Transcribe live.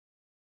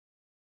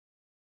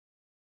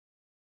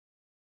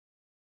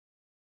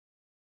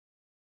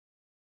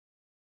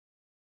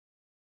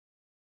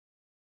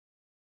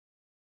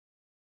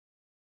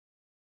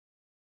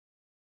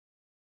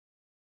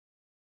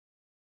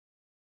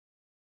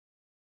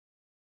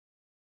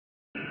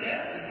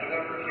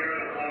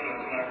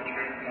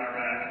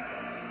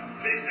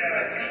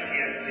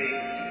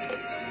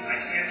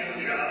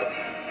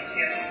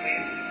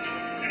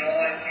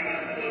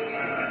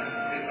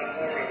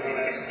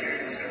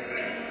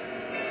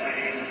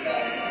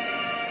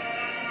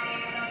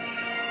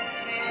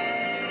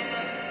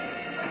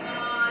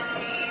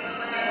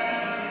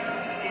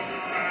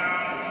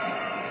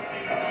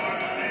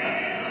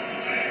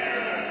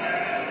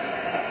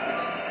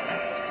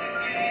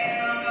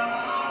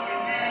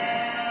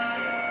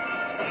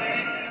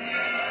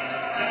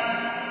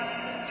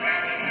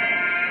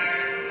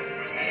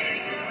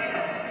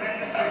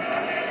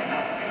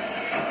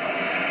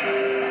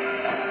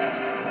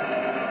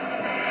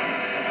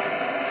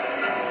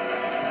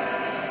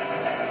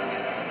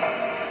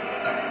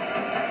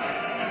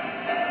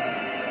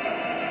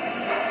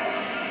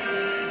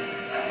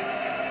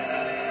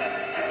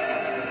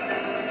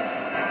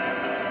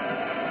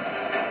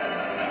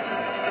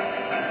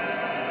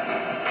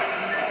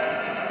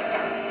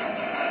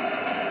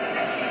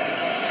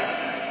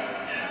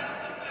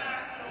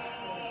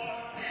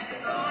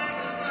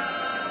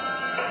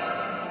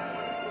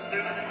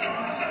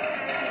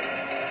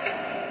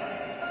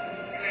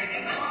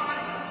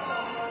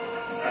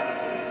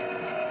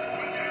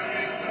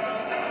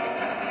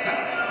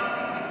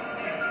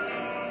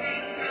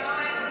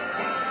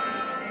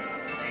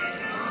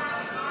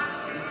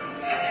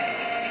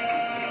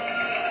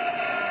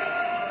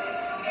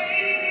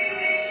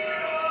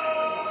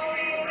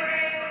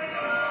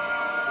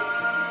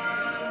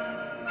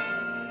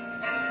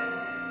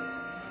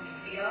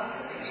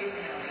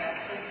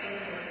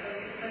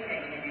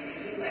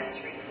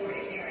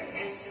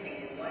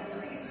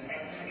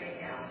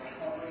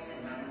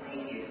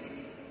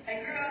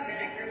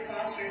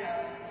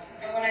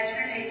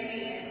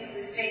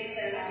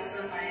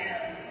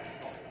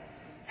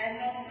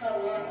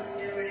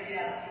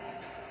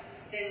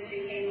This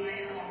became my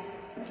home.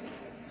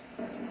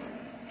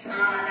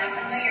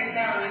 That familiar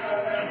sound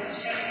tells us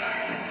it's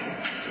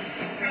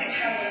showtime. Praise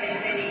travels in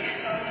pity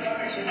and tells the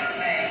direction our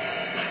way.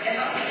 It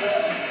helps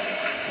Will.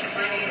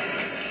 My name is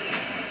Christine.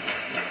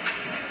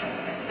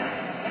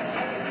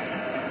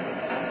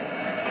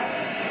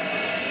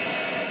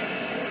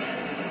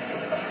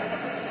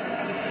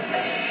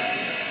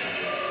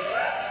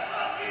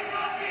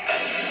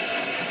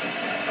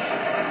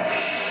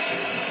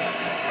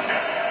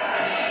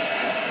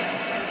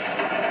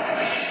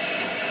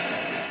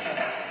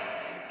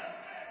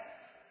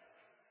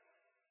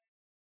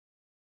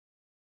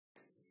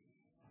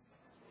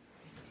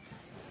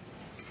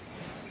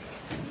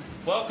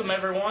 Welcome,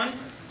 everyone.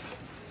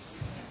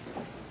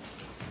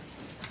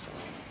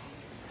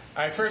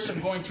 All right, first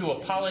I'm going to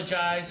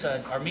apologize.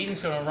 Our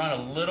meeting's going to run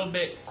a little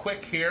bit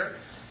quick here.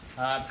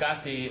 I've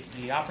got the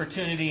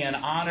opportunity and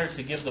honor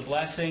to give the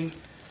blessing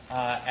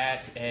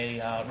at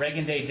a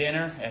Reagan Day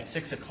dinner at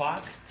 6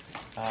 o'clock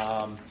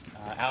out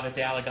at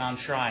the Allegany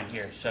Shrine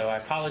here. So I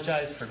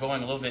apologize for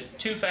going a little bit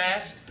too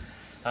fast.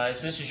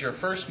 If this is your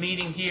first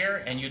meeting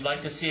here and you'd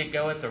like to see it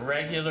go at the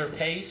regular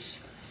pace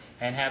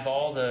and have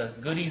all the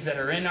goodies that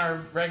are in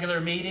our regular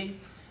meeting,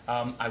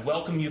 I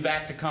welcome you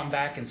back to come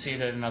back and see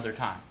it at another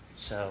time.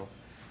 So,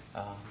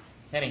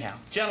 anyhow,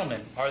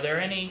 gentlemen, are there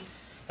any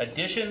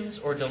additions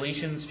or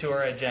deletions to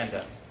our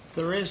agenda?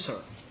 There is,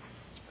 sir.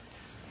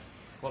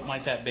 What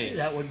might that be?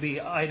 That would be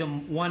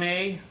item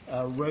 1A,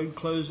 road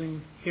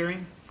closing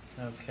hearing.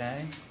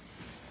 Okay.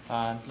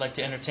 I'd like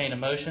to entertain a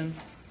motion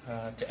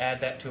to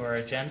add that to our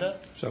agenda.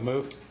 So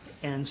move.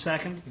 And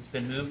second? It's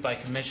been moved by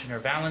Commissioner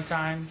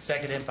Valentine,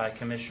 seconded by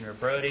Commissioner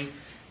Brody,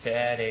 to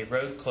add a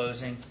road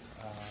closing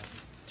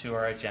to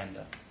our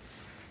agenda.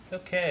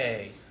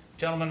 Okay.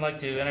 Gentlemen, I'd like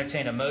to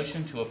entertain a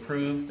motion to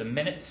approve the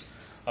minutes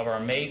of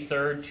our May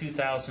 3rd,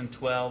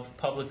 2012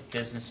 public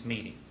business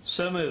meeting.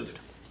 So moved.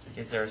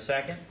 Is there a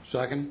second?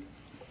 Second.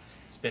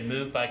 It's been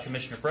moved by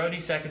Commissioner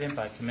Brody, seconded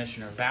by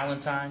Commissioner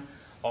Valentine.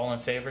 All in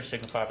favor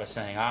signify by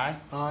saying aye.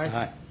 Aye.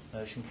 Aye.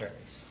 Motion carries.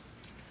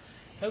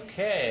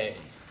 Okay.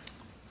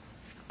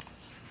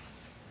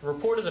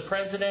 Report of the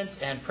President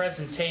and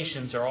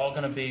presentations are all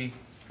going to be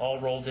all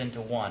rolled into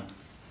one.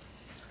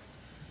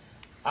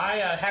 I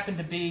happened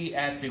to be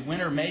at the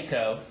Winter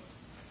Mako,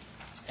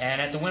 and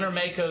at the Winter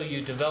Mako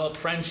you develop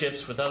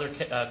friendships with other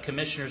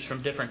commissioners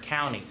from different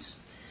counties.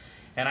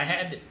 And I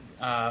had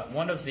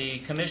one of the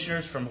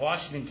commissioners from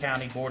Washington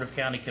County Board of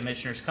County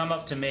Commissioners come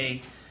up to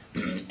me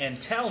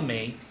and tell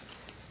me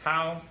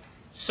how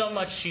so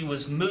much she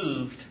was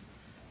moved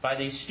by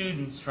these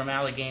students from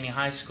Allegany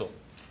High School,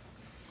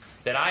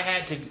 that I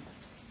had to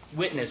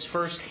witness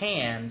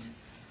firsthand.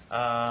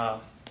 I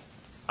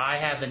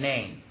have a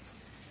name.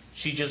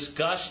 She just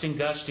gushed and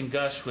gushed and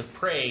gushed with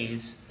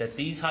praise that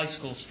these high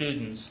school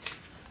students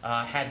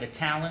had the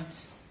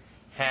talent,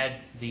 had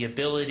the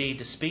ability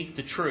to speak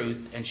the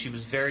truth, and she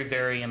was very,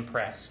 very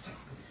impressed.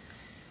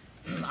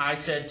 I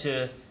said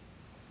to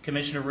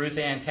Commissioner Ruth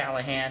Ann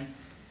Callahan,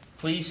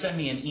 please send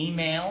me an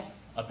email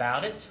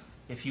about it,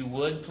 if you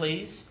would,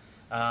 please,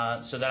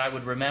 so that I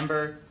would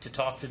remember to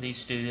talk to these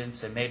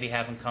students and maybe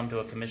have them come to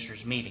a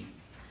commissioner's meeting.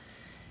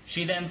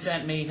 She then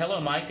sent me,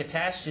 hello Mike,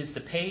 attached is the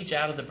page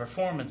out of the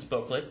performance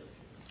booklet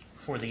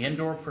for the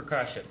indoor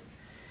percussion.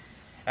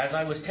 As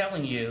I was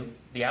telling you,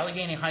 the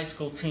Allegany High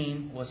School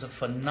team was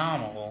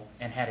phenomenal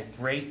and had a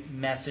great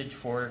message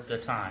for the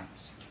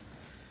times.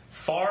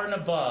 Far and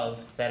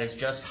above that is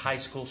just high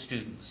school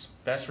students.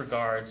 Best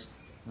regards,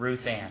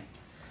 Ruth Ann.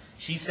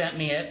 She sent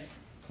me it,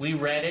 we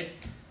read it,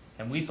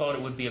 and we thought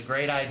it would be a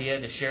great idea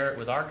to share it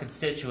with our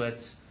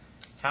constituents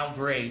how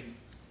great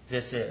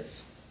this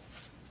is.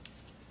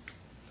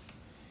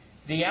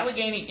 The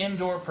Allegany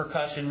Indoor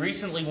Percussion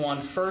recently won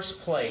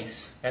first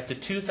place at the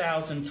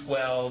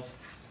 2012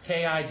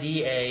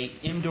 KIDA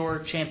Indoor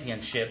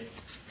Championship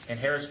in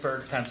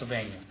Harrisburg,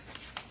 Pennsylvania.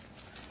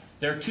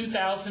 Their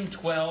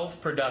 2012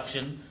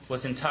 production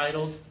was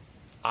entitled,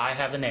 I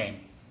Have a Name.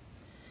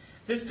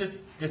 This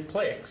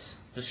depicts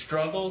the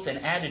struggles and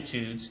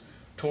attitudes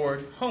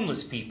toward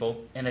homeless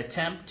people in an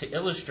attempt to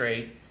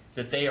illustrate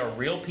that they are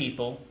real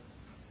people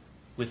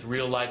with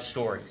real-life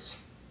stories.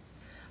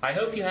 I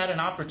hope you had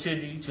an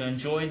opportunity to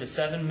enjoy the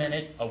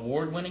 7-minute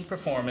award-winning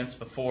performance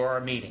before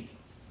our meeting.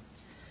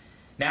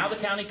 Now the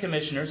County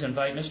Commissioners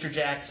invite Mr.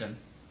 Jackson,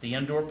 the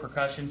indoor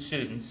percussion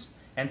students,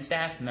 and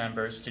staff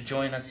members to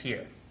join us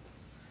here.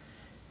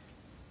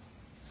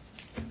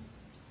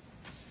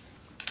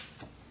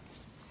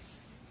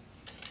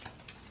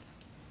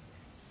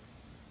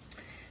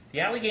 The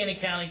Allegany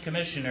County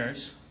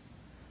Commissioners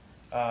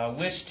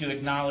wish to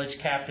acknowledge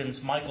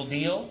Captains Michael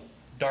Deal,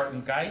 Darton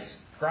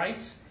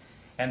Grice,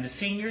 and the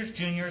seniors,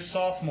 juniors,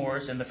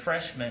 sophomores, and the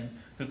freshmen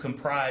who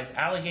comprise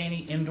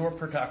Allegany Indoor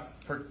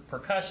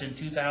Percussion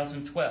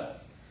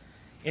 2012.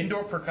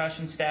 Indoor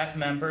percussion staff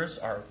members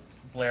are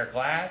Blair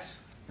Glass,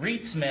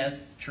 Reed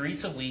Smith,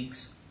 Teresa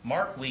Weeks,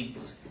 Mark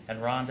Weeks, and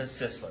Rhonda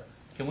Sisler.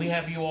 Can we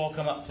have you all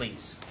come up,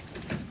 please?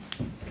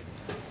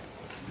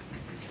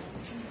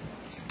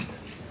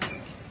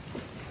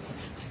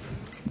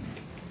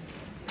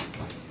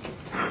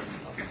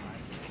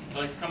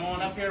 like to come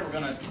on up here?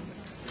 There's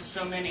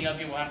so many of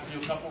you, we'll have to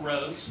do a couple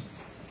rows.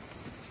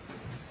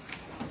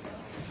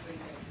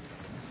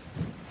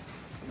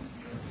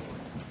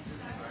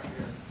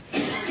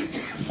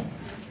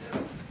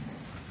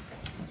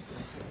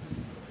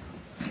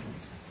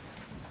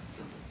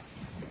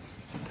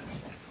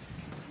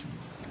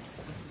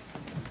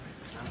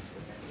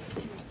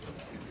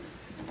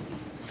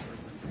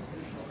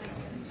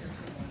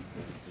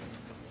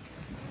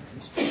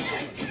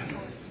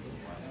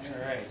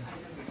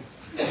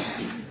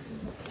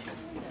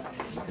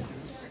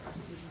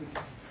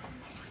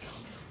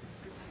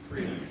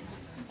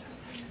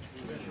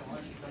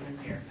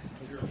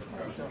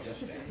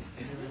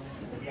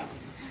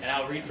 And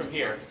I'll read from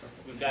here.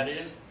 We've got it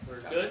in?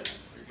 We're good?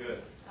 You're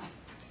good.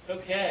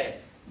 Okay.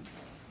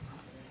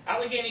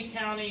 Allegheny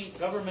County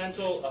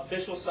Governmental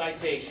Official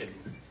Citation.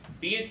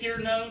 Be it here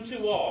known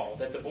to all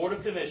that the Board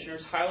of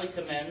Commissioners highly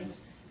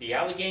commends the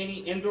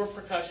Allegheny Indoor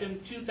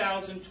Percussion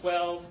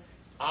 2012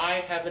 I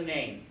Have a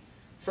Name.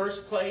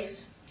 First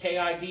place,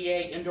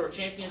 KIDA Indoor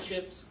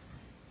Championships,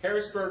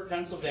 Harrisburg,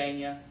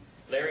 Pennsylvania.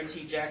 Larry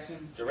T.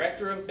 Jackson,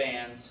 Director of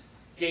Bands,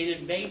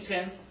 dated May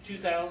 10th,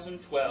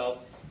 2012,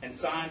 and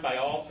signed by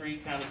all 3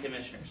 county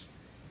commissioners.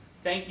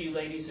 Thank you,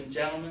 ladies and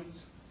gentlemen.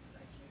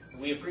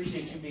 We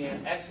appreciate you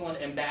being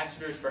excellent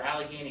ambassadors for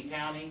Allegheny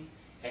County,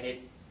 and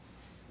it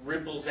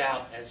ripples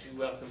out, as you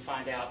can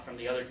find out from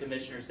the other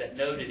commissioners that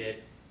noted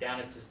it, down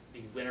at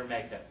the Winter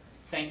Mako.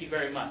 Thank you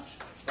very much.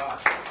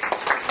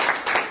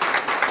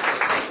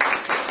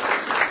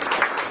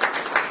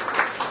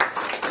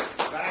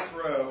 Back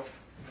row,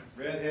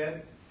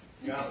 redhead,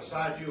 guy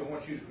beside you, I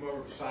want you to come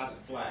over beside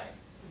the flag.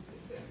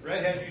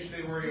 Redhead, you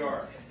stay where you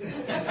are.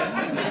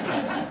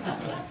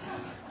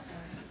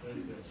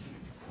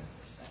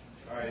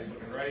 All right, he's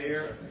looking right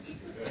here.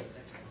 Good.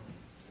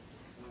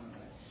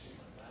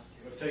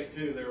 We'll take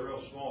 2. They're real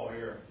small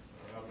here.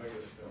 I don't know how big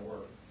this is going to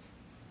work.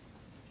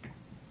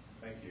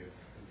 Thank you.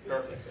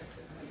 Perfect.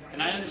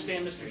 And I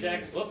understand, Mr.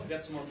 Jackson. Look, we've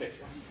got some more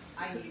pictures.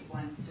 I need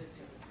one just of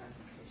the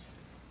presentation.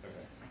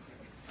 Okay.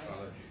 I'll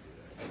let you do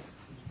that.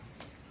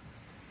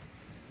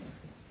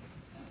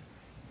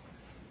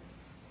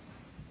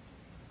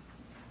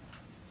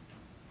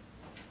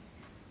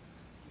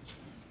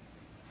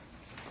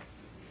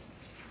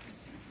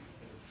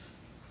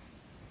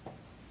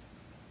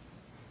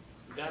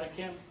 You got it,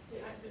 Kim? Yeah,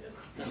 I did.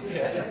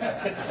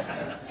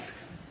 Okay.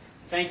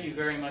 Thank you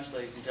very much,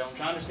 ladies and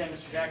gentlemen. I understand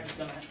Mr. Jackson's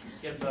going to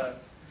give a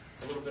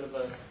little bit of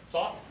a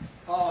talk.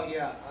 Oh,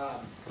 yeah.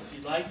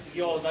 If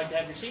you all would like to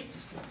have your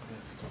seats.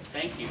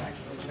 Thank you.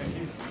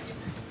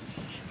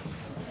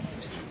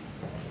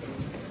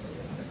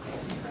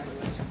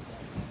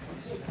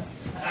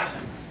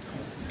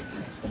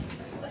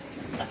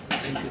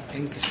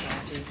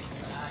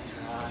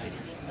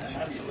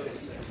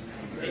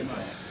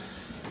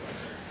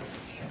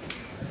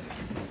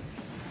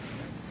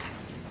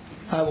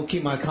 I will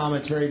keep my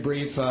comments very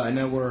brief. I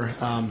know we're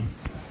on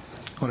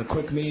a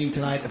quick meeting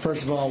tonight.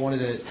 First of all, I wanted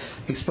to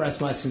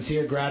express my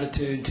sincere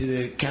gratitude to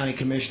the county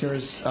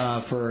commissioners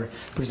for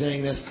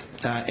presenting this,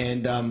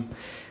 and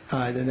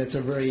that's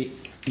a very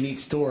neat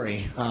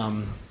story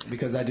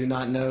because I do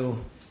not know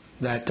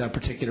that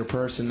particular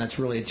person. That's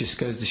really, it just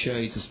goes to show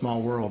you it's a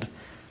small world.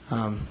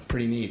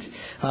 Pretty neat.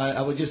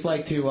 I would just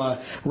like to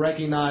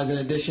recognize, in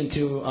addition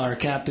to our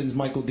captains,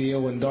 Michael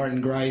Deal and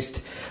Darton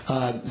Greist,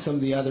 some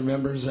of the other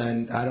members,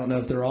 and I don't know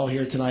if they're all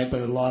here tonight, but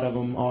a lot of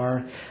them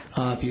are.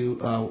 If you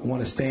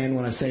want to stand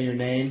when I say your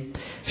name.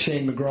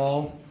 Shane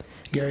McGraw,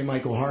 Gary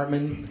Michael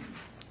Hartman,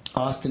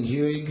 Austin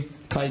Huig,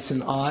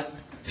 Tyson Ott,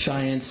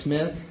 Cheyenne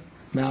Smith,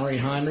 Mallory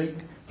Heinrich,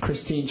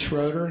 Christine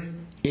Schroeder,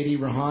 Eddie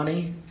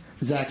Rahani,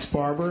 Zach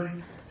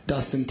Sparber,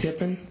 Dustin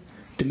Tippin,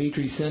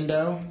 Dimitri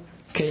Sendo,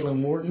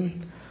 Caitlin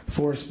Wharton,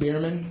 Forrest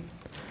Bierman,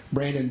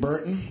 Brandon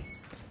Burton,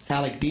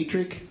 Alec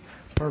Dietrich,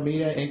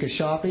 Permita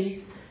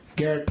Inkashapi,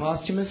 Garrett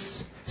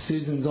Posthumus,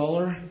 Susan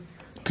Zoller,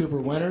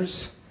 Cooper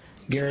Winters,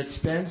 Garrett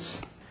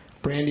Spence,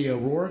 Brandy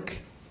O'Rourke,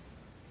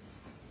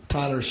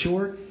 Tyler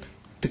Short,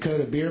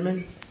 Dakota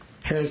Bierman,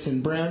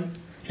 Harrison Brem,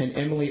 and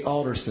Emily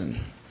Alderson.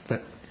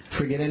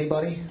 Forget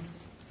anybody?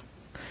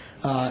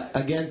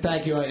 Again,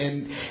 thank you,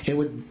 and it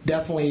would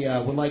definitely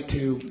would like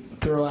to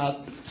throw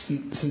out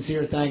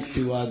sincere thanks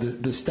to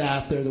the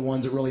staff. They're the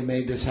ones that really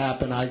made this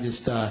happen. I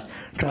just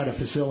try to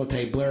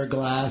facilitate. Blair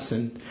Glass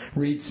and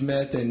Reed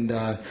Smith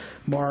and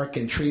Mark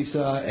and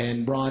Teresa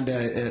and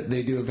Rhonda.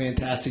 They do a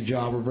fantastic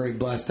job. We're very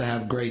blessed to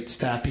have great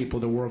staff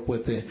people to work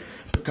with the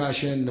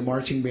percussion, the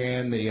marching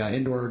band, the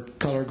indoor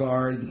color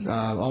guard,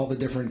 all the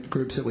different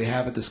groups that we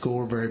have at the school.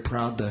 We're very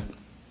proud to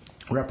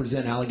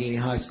represent Allegheny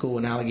High School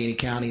and Allegheny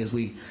County as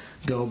we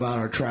go about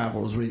our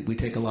travels. We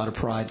take a lot of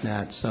pride in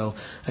that. So,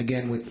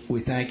 again, we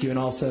thank you. And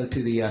also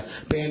to the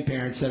band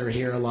parents that are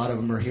here. A lot of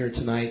them are here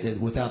tonight.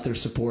 Without their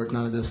support,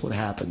 none of this would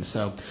happen.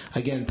 So,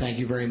 again, thank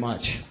you very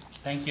much.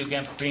 Thank you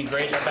again for being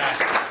great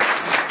ambassadors.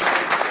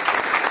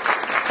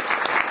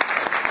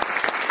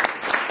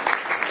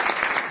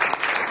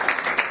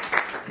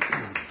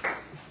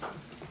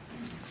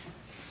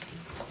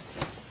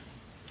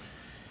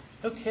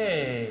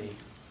 Okay.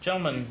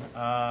 Gentlemen,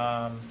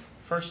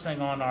 first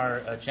thing on our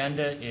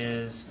agenda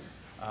is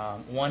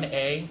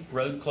 1A,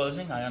 road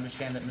closing. I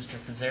understand that Mr.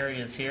 Kazari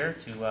is here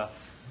to...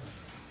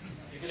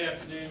 Good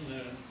afternoon.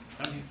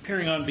 I'm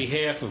appearing on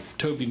behalf of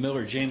Toby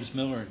Miller, James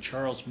Miller, and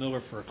Charles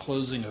Miller for a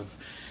closing of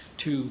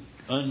 2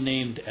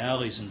 unnamed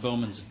alleys in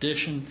Bowman's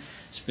Addition.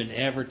 It's been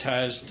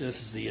advertised.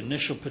 This is the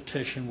initial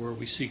petition where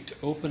we seek to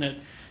open it.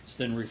 It's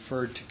then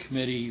referred to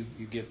committee.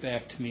 You get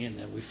back to me, and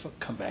then we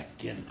come back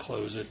again and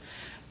close it.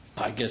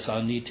 I guess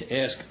I'll need to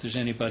ask if there's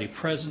anybody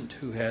present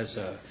who has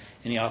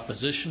any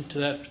opposition to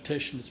that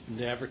petition. It's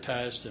been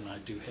advertised, and I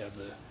do have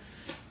the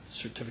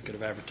certificate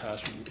of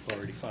advertisement we've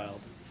already filed.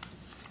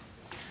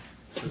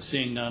 So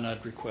seeing none,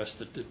 I'd request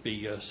that it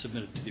be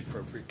submitted to the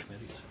appropriate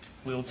committees.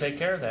 We will take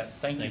care of that.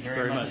 Thank you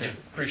very much. much.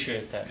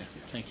 Appreciate that.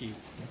 Thank you.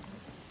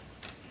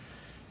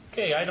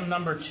 Okay, item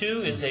number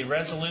 2 is a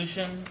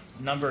resolution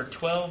number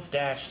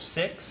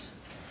 12-6.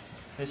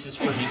 This is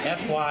for the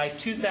FY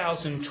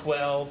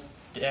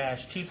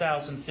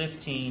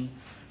 2012-2015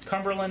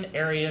 Cumberland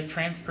Area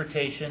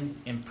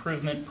Transportation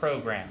Improvement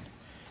Program.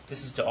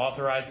 This is to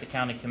authorize the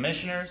county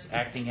commissioners,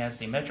 acting as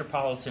the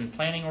Metropolitan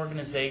Planning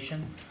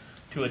Organization,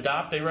 to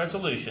adopt a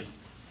resolution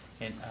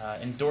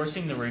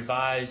endorsing the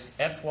revised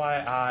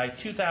FYI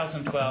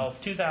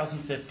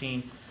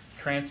 2012-2015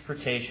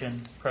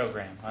 Transportation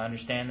Program. I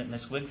understand that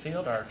Ms.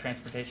 Wigfield, our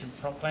transportation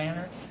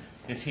planner,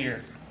 is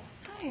here.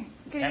 Hi,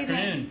 good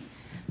Afternoon. evening.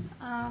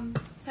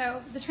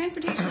 So the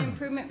Transportation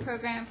Improvement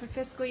Program for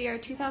fiscal year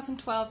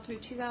 2012 through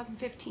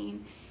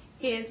 2015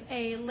 is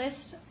a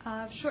list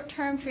of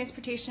short-term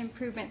transportation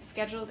improvements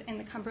scheduled in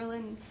the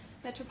Cumberland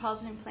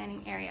Metropolitan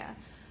Planning Area,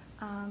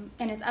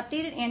 and is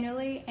updated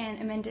annually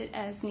and amended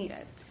as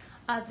needed.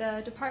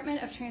 The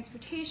Department of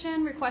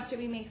Transportation requested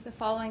we make the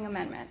following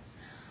amendments.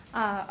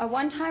 A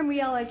one-time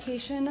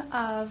reallocation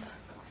of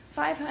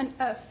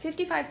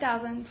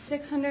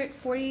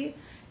 $55,640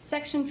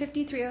 Section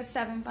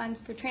 5307 funds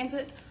for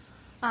transit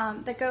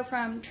that go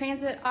from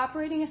transit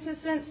operating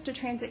assistance to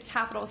transit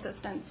capital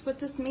assistance. What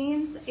this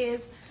means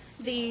is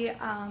the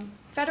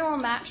federal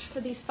match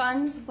for these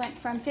funds went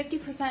from 50%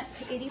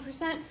 to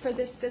 80% for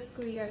this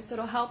fiscal year, so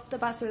it'll help the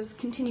buses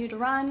continue to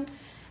run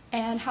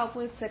and help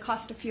with the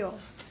cost of fuel.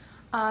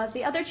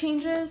 The other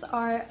changes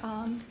are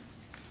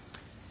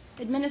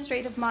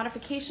administrative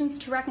modifications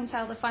to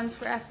reconcile the funds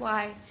for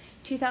FY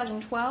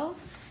 2012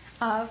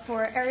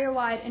 for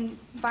area-wide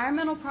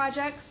environmental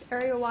projects,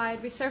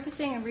 area-wide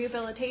resurfacing and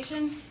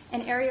rehabilitation,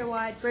 and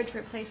area-wide bridge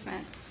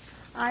replacement.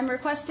 I'm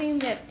requesting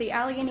that the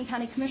Allegany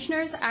County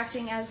Commissioners,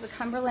 acting as the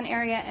Cumberland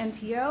Area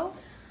MPO,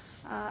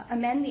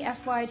 amend the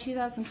FY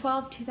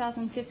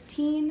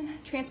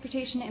 2012-2015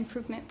 Transportation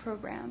Improvement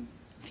Program.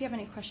 If you have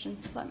any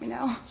questions, just let me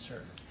know.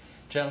 Sure.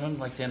 Gentlemen, I'd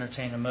like to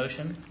entertain a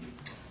motion.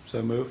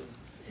 So move.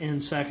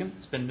 And second?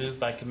 It's been moved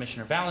by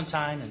Commissioner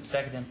Valentine and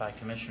seconded by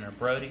Commissioner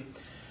Brody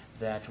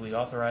that we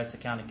authorize the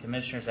county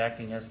commissioners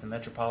acting as the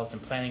Metropolitan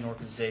Planning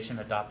Organization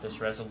adopt this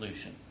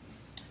resolution.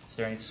 Is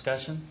there any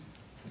discussion?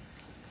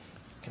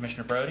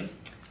 Commissioner Brody?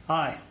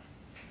 Aye.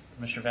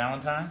 Commissioner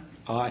Valentine?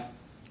 Aye.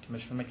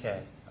 Commissioner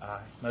McKay?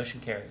 Aye.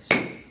 Motion carries.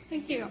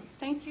 Thank you.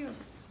 Thank you.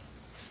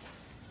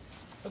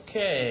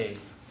 Okay.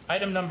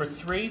 Item number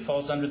 3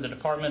 falls under the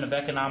Department of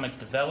Economic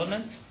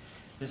Development.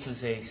 This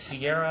is a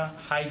Sierra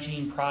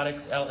Hygiene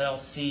Products,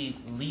 LLC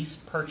lease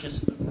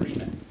purchase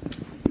agreement.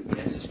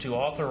 This is to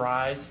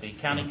authorize the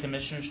county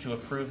commissioners to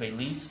approve a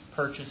lease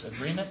purchase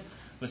agreement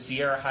with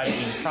Sierra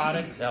Hygiene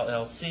Products,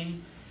 LLC,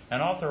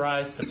 and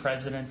authorize the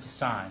president to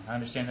sign. I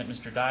understand that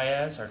Mr.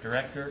 Diaz, our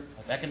Director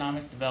of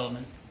Economic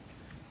Development,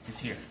 is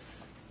here.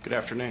 Good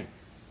afternoon.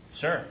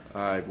 Sir.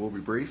 I will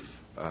be brief.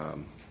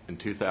 In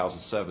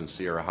 2007,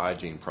 Sierra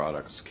Hygiene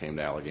Products came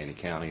to Allegany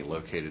County,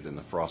 located in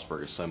the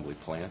Frostburg Assembly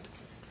Plant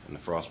in the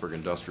Frostburg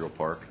Industrial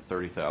Park,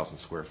 30,000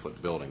 square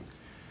foot building.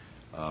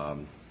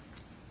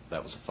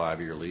 That was a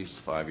 5-year lease.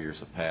 5 years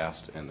have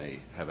passed, and they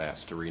have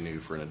asked to renew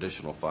for an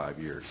additional 5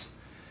 years.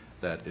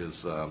 That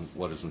is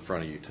what is in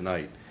front of you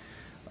tonight.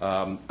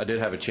 I did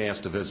have a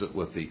chance to visit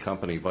with the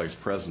company vice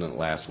president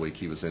last week.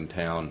 He was in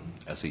town,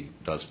 as he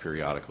does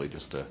periodically,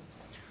 just to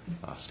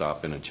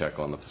stop in and check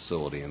on the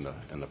facility and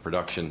the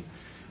production.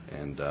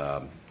 And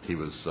he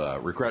was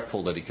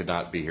regretful that he could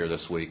not be here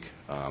this week.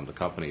 The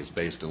company is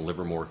based in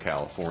Livermore,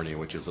 California,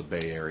 which is a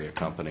Bay Area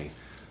company.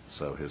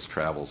 So his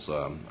travels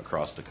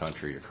across the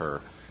country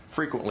occur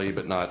frequently,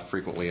 but not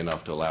frequently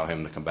enough to allow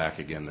him to come back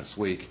again this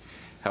week.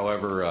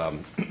 However,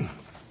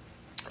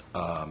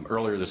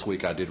 earlier this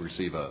week I did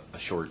receive a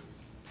short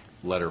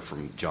letter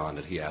from John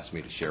that he asked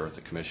me to share with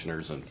the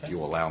commissioners, and if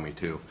you'll allow me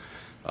to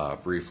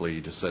briefly,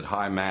 he just said,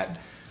 "Hi, Matt.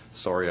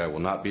 Sorry I will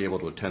not be able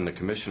to attend the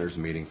commissioners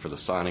meeting for the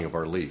signing of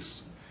our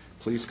lease.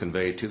 Please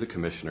convey to the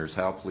commissioners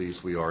how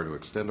pleased we are to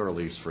extend our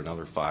lease for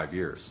another 5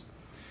 years.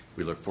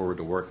 We look forward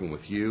to working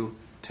with you,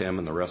 Tim,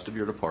 and the rest of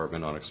your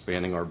department on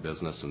expanding our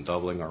business and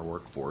doubling our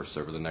workforce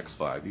over the next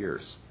 5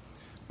 years.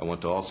 I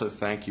want to also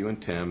thank you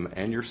and Tim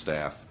and your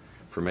staff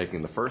for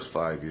making the first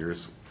 5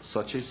 years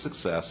such a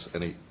success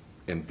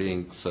and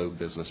being so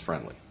business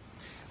friendly.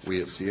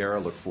 We at Sierra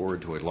look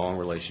forward to a long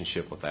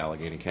relationship with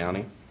Allegany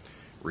County.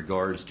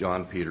 Regards,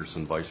 John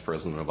Peterson, Vice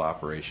President of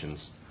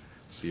Operations,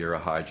 Sierra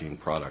Hygiene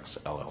Products,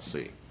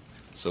 LLC.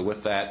 So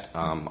with that,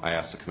 I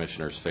ask the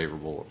Commissioners'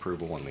 favorable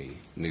approval on the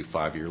new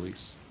 5-year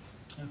lease.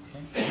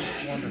 Okay,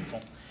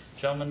 wonderful.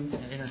 Gentlemen,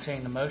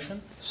 entertain the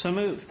motion. So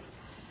moved.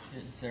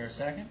 Is there a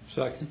second?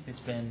 Second. It's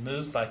been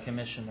moved by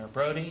Commissioner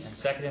Brody and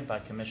seconded by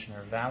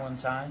Commissioner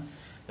Valentine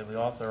that we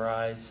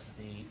authorize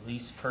the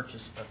lease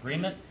purchase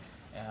agreement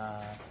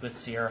with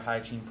Sierra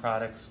Hygiene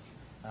Products,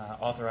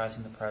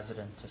 authorizing the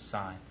President to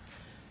sign.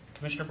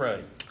 Commissioner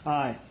Brody?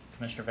 Aye.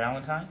 Commissioner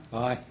Valentine?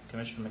 Aye.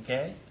 Commissioner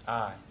McKay?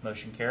 Aye.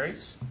 Motion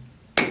carries.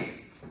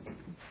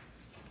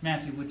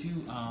 Matthew, would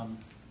you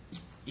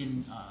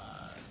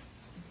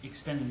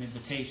extend an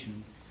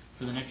invitation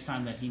for the next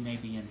time that he may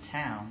be in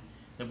town,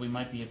 that we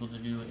might be able to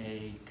do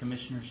a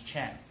Commissioner's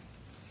Chat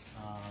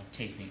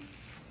taping,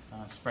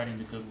 spreading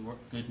the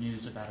good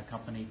news about a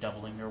company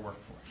doubling their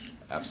workforce?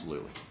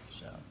 Absolutely.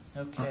 So,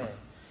 okay.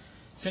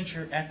 Since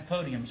you're at the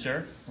podium,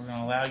 sir, we're going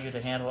to allow you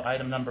to handle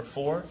item number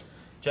 4.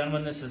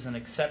 Gentlemen, this is an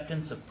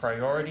acceptance of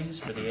priorities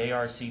for the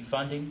ARC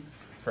funding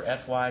for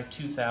FY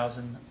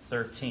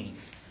 2013.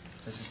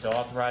 This is to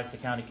authorize the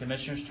County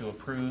Commissioners to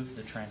approve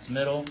the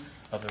transmittal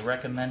of the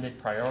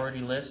recommended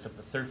priority list of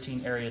the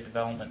 13 area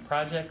development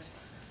projects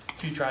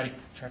to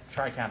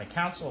Tri-County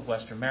Council of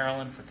Western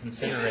Maryland for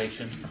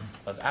consideration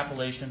of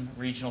Appalachian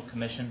Regional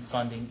Commission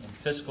funding in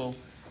fiscal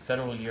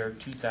federal year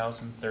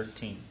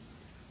 2013.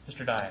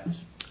 Mr.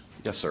 Dias.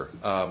 Yes, sir.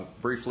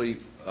 Briefly,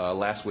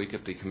 last week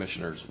at the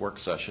Commissioners' work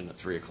session at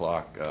 3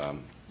 o'clock,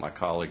 my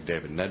colleague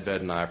David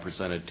Nedved and I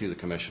presented to the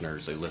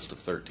Commissioners a list of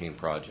 13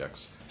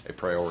 projects, a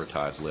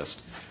prioritized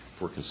list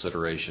for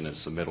consideration and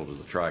submittal to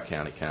the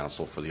Tri-County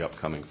Council for the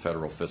upcoming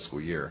federal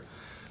fiscal year.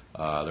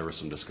 There was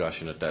some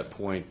discussion at that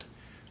point.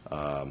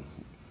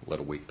 Let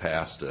a week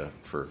pass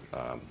for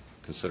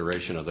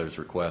consideration of those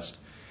requests,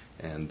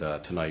 and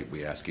tonight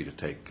we ask you to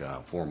take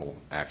formal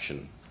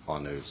action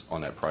on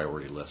that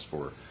priority list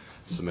for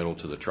submittal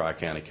to the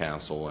Tri-County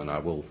Council. And I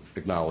will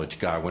acknowledge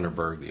Guy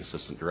Winterberg, the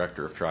Assistant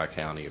Director of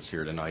Tri-County, is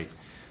here tonight.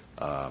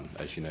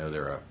 As you know,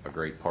 they're a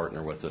great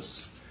partner with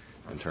us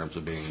in terms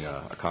of being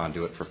a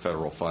conduit for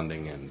federal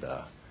funding, and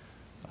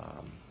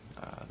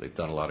they've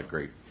done a lot of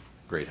great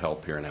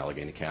help here in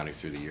Allegany County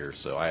through the years.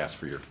 So I ask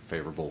for your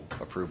favorable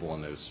approval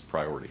on those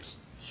priorities.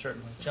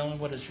 Certainly. Gentlemen,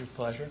 what is your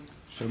pleasure?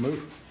 So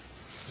moved.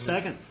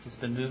 Second. It's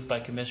been moved by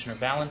Commissioner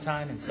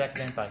Valentine and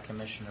seconded by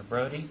Commissioner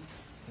Brody.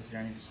 Is there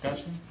any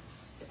discussion?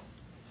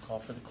 Call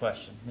for the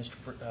question.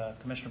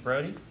 Commissioner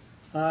Brody?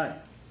 Aye.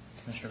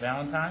 Commissioner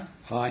Valentine?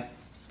 Aye.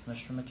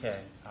 Commissioner McKay?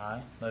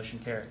 Aye. Motion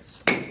carries.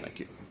 Thank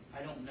you.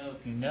 I don't know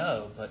if you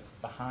know, but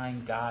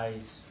behind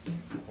Guy's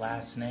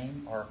last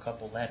name are a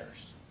couple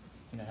letters.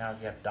 You know how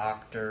you have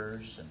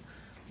doctors and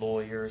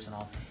lawyers and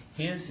all.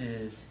 His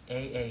is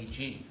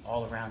AAG,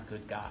 all around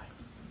good guy.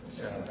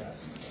 So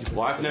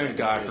Well, I've known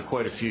Guy for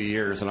quite a few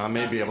years, and I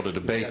may be able to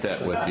debate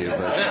that with you,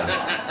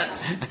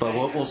 but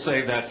we'll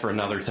save that for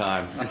another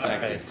time.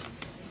 Thank you.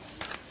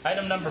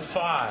 Item number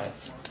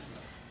 5,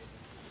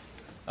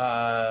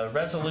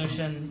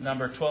 resolution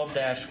number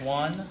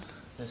 12-1.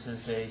 This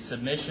is a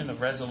submission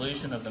of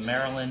resolution of the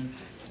Maryland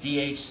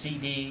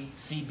DHCD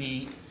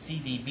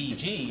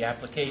CDBG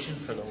application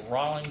for the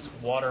Rawlings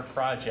Water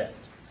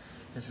Project.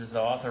 This is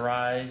to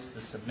authorize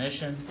the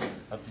submission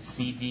of the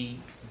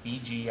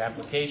CDBG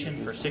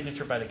application for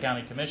signature by the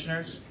County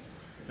Commissioners.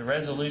 The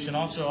resolution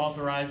also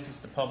authorizes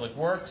the Public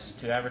Works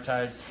to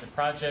advertise the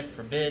project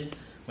for bid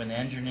when the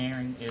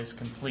engineering is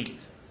complete.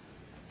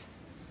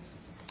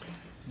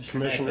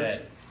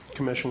 Mr.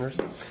 Commissioners,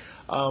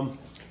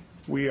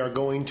 we are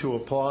going to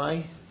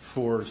apply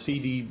for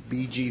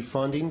CDBG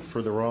funding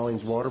for the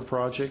Rawlings Water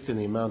Project in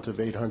the amount of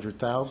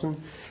 $800,000.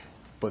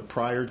 But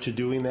prior to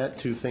doing that,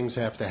 2 things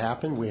have to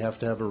happen. We have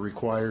to have a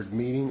required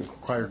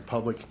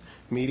public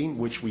meeting,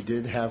 which we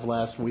did have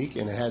last week,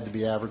 and it had to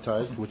be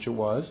advertised, which it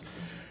was.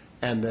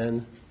 And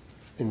then,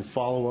 in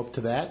follow-up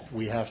to that,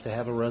 we have to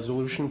have a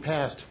resolution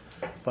passed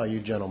by you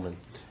gentlemen.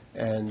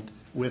 And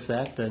with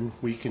that, then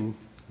we can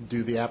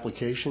do the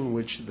application,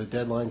 which the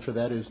deadline for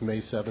that is May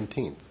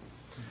 17th.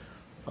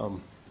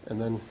 And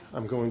then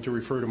I'm going to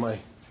refer to my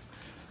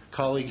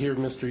colleague here,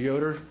 Mr.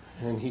 Yoder,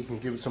 and he can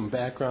give some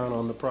background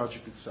on the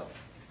project itself.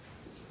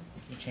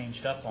 He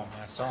changed up on me.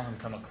 I saw him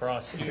come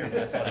across here. I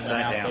thought he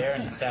went out there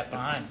and he sat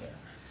behind there.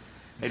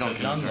 They So don't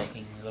young confuse.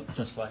 looking, he looked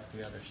just like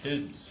the other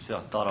students. I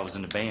thought I was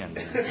in the band.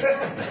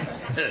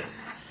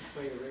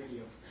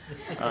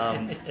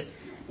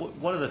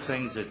 One of the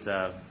things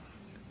that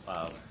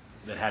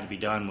had to be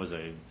done was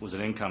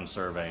an income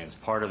survey. And as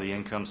part of the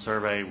income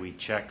survey, we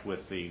checked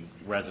with the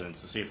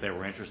residents to see if they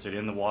were interested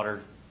in the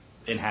water,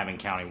 in having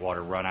county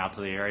water run out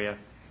to the area.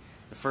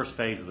 The first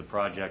phase of the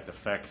project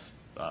affects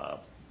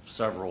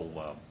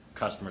several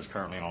customers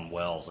currently on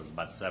wells. There's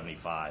about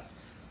 75.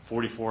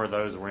 44 of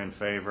those were in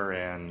favor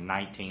and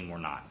 19 were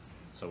not.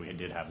 So we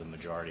did have the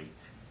majority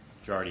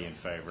in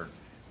favor.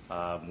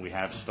 We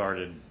have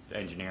started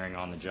engineering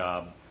on the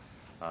job.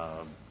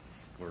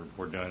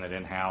 We're doing it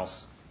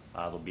in-house.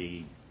 There'll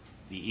be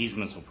The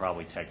easements will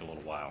probably take a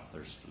little while.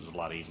 There's a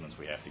lot of easements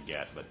we have to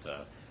get,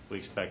 but we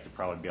expect to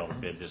probably be able to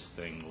bid this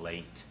thing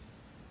late,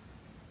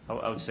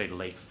 I would say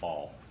late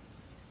fall.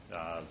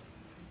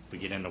 If we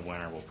get into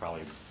winter, we'll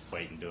probably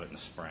wait and do it in the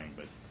spring,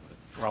 but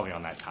probably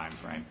on that time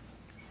frame.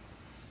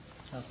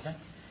 Okay.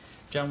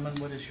 Gentlemen,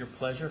 what is your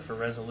pleasure for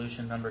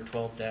resolution number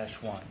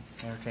 12-1?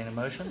 Entertain a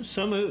motion?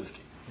 So moved.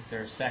 Is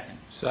there a second?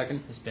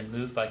 Second. It's been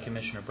moved by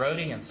Commissioner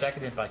Brody and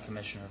seconded by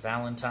Commissioner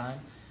Valentine.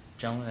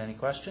 Gentlemen, any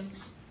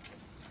questions?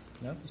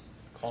 No?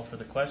 Call for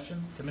the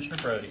question. Commissioner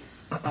Brody.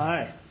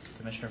 Aye.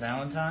 Commissioner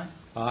Valentine.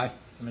 Aye.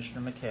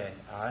 Commissioner McKay.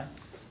 Aye.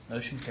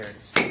 Motion carries.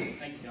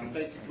 Thank you, gentlemen.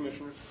 Thank you,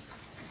 Commissioners.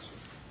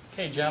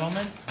 Okay,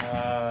 gentlemen,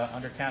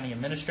 under County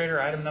Administrator,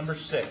 item number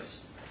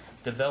 6,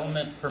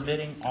 Development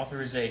Permitting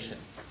Authorization.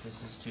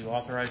 This is to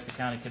authorize the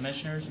County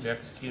Commissioners to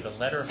execute a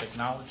letter of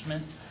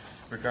acknowledgement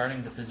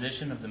regarding the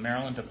position of the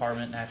Maryland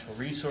Department of Natural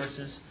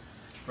Resources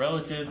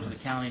relative to the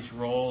county's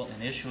role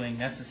in issuing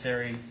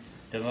necessary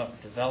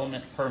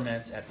development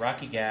permits at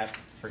Rocky Gap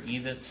for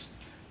Evitz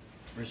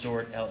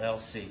Resort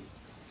LLC.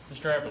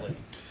 Mr. Eberly.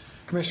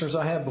 Commissioners,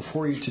 I have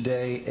before you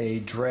today a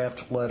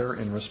draft letter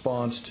in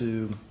response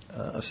to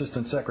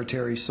Assistant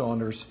Secretary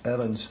Saunders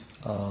Evans'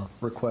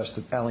 request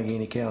of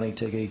Allegany County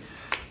take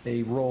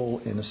a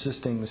role in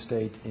assisting the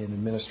state in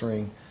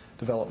administering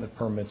development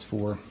permits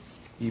for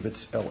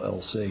Evitz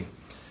LLC.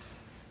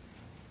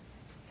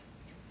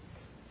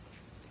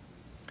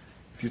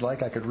 If you'd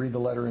like, I could read the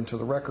letter into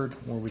the record,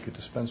 or we could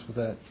dispense with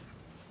that.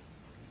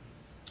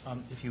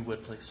 If you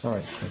would, please. All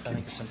right. Thank you. I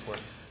think it's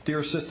important. Dear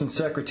Assistant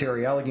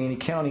Secretary, Allegany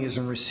County is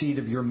in receipt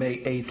of your May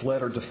 8th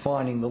letter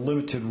defining the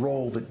limited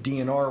role that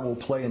DNR will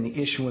play in the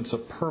issuance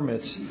of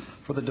permits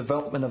for the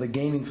development of a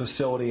gaming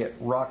facility at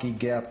Rocky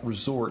Gap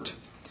Resort.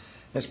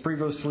 As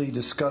previously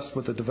discussed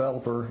with the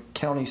developer,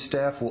 county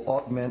staff will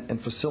augment and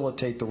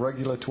facilitate the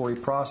regulatory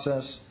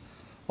process,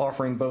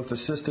 offering both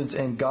assistance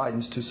and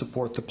guidance to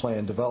support the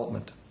planned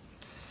development.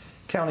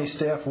 County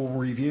staff will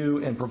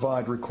review and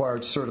provide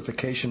required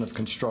certification of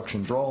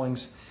construction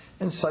drawings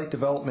and site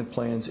development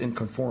plans in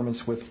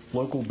conformance with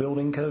local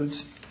building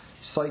codes,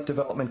 site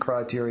development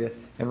criteria,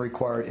 and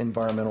required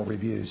environmental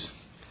reviews.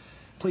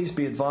 Please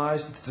be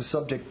advised that the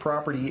subject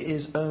property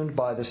is owned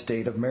by the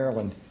state of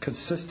Maryland.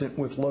 Consistent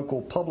with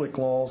local public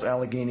laws,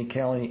 Allegany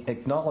County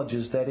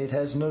acknowledges that it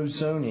has no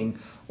zoning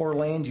or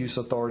land use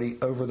authority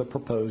over the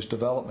proposed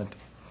development.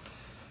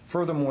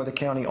 Furthermore, the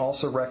county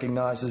also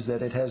recognizes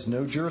that it has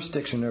no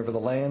jurisdiction over the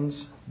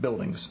lands,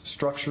 buildings,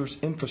 structures,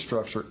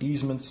 infrastructure,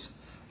 easements,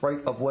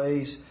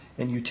 right-of-ways,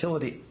 and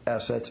utility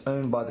assets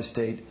owned by the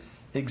state,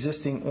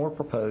 existing or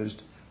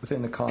proposed,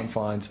 within the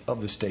confines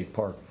of the state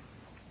park.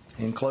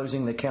 In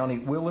closing, the county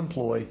will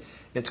employ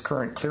its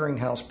current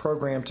clearinghouse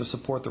program to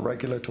support the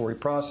regulatory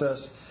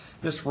process.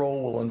 This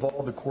role will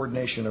involve the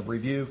coordination of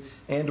review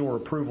and/or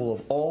approval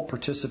of all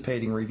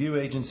participating review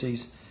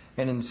agencies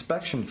and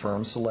inspection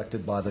firms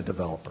selected by the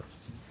developer.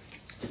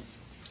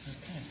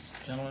 Okay.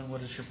 Gentlemen,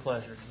 what is your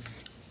pleasure?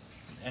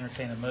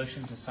 Entertain a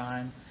motion to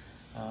sign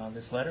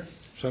this letter.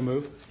 So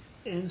moved.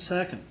 And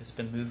second. It's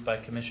been moved by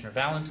Commissioner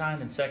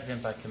Valentine and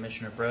seconded by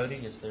Commissioner Brody.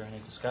 Is there any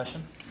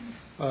discussion?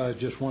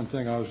 Just one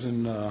thing. I was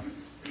in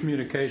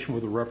communication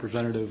with a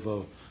representative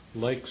of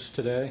Lakes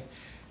today,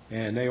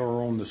 and they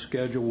are on the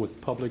schedule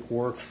with Public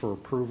Works for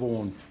approval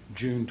on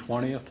June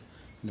 20th.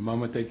 And the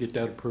moment they get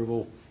that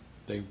approval,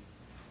 they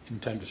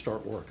intend to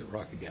start work at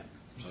Rocky Gap.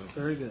 So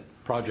Very good.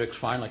 project's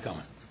finally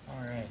coming.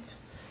 All right.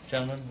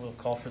 Gentlemen, we'll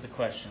call for the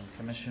question.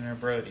 Commissioner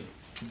Brody.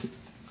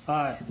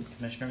 Aye.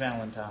 Commissioner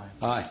Valentine.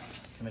 Aye.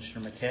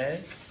 Commissioner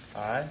McKay.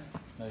 Aye.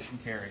 Motion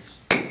carries.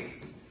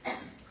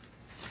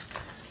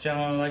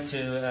 Gentlemen, I'd like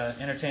to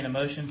entertain a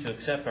motion to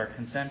accept our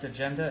consent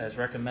agenda as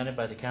recommended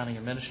by the county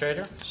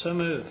administrator. So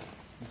moved.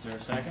 Is there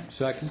a second?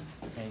 Second.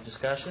 Any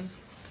discussion?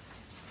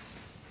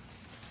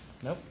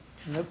 Nope.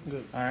 Nope.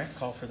 Good. All right.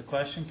 Call for the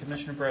question.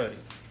 Commissioner Brody.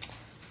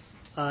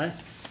 Aye.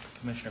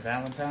 Commissioner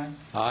Valentine.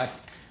 Aye.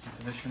 And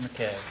Commissioner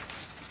McKay.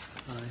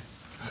 Aye.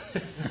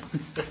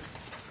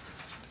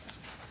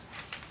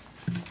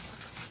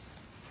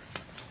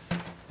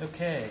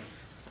 Okay.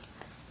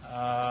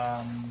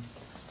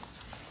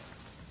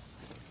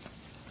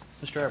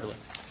 Mr. Eberly.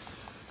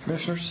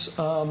 Commissioners,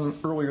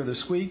 earlier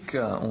this week,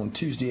 on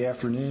Tuesday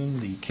afternoon,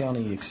 the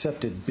county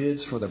accepted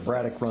bids for the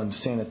Braddock Run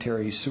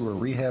Sanitary Sewer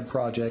Rehab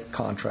Project,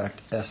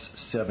 Contract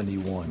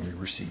S71. We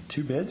received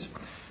 2 bids.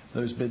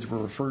 Those bids were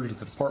referred to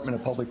the Department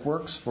of Public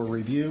Works for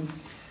review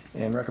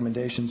and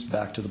recommendations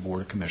back to the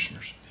Board of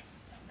Commissioners.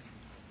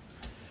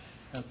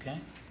 Okay.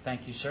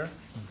 Thank you, sir.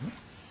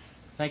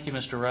 Thank you,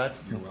 Mr. Rudd.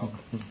 You're welcome.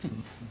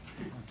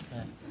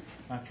 Okay.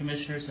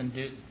 Commissioners,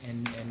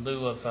 in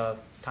lieu of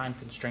time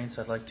constraints,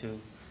 I'd like to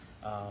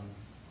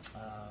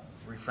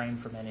refrain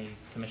from any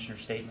commissioner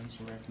statements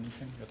or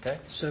recognition. Okay?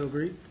 So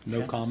agreed. No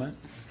Okay. comment?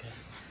 Okay.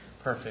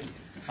 Perfect.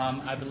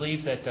 I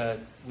believe that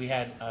we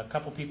had a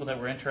couple people that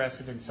were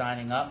interested in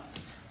signing up.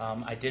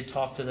 I did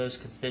talk to those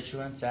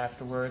constituents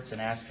afterwards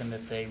and asked them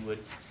if they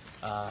would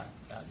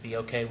be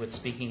okay with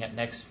speaking at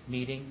next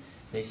meeting.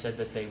 They said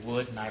that they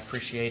would, and I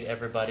appreciate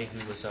everybody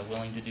who was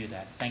willing to do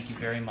that. Thank you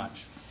very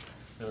much.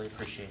 Really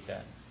appreciate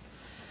that.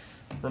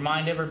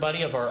 Remind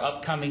everybody of our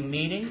upcoming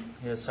meeting.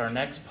 It's our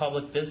next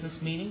public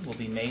business meeting will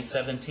be May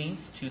 17th,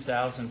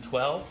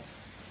 2012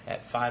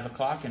 at 5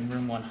 o'clock in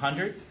room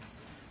 100.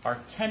 Our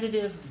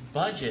tentative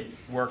budget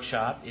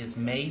workshop is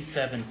May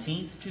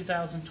 17th,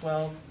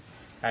 2012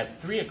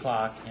 at 3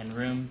 o'clock in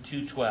room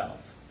 212.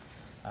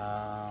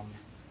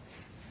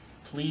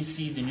 Please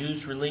see the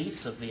news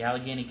release of the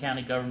Allegheny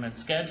County government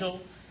schedule,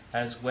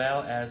 as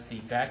well as the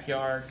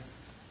backyard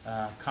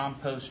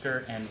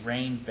composter and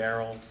rain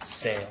barrel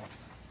sale.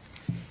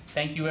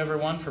 Thank you,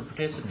 everyone, for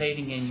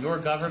participating in your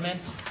government.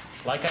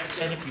 Like I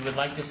said, if you would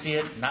like to see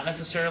it, not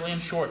necessarily in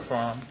short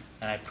form,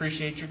 and I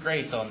appreciate your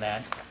grace on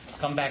that,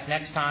 come back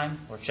next time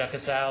or check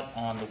us out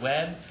on the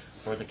web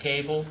or the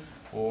cable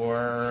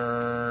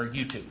or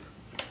YouTube.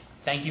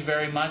 Thank you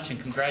very much, and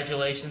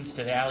congratulations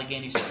to the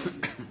Allegheny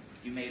students.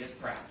 You made us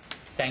proud.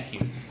 Thank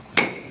you.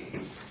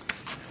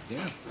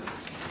 Yeah.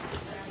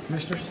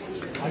 Commissioners,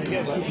 I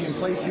can keep you in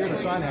place here to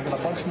sign. I've got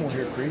a bunch more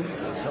here, Creed.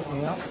 Help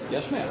me out.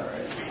 Yes, ma'am.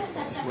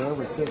 Just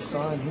wherever it says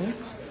sign here.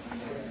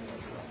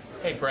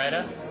 Hey,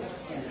 Greta.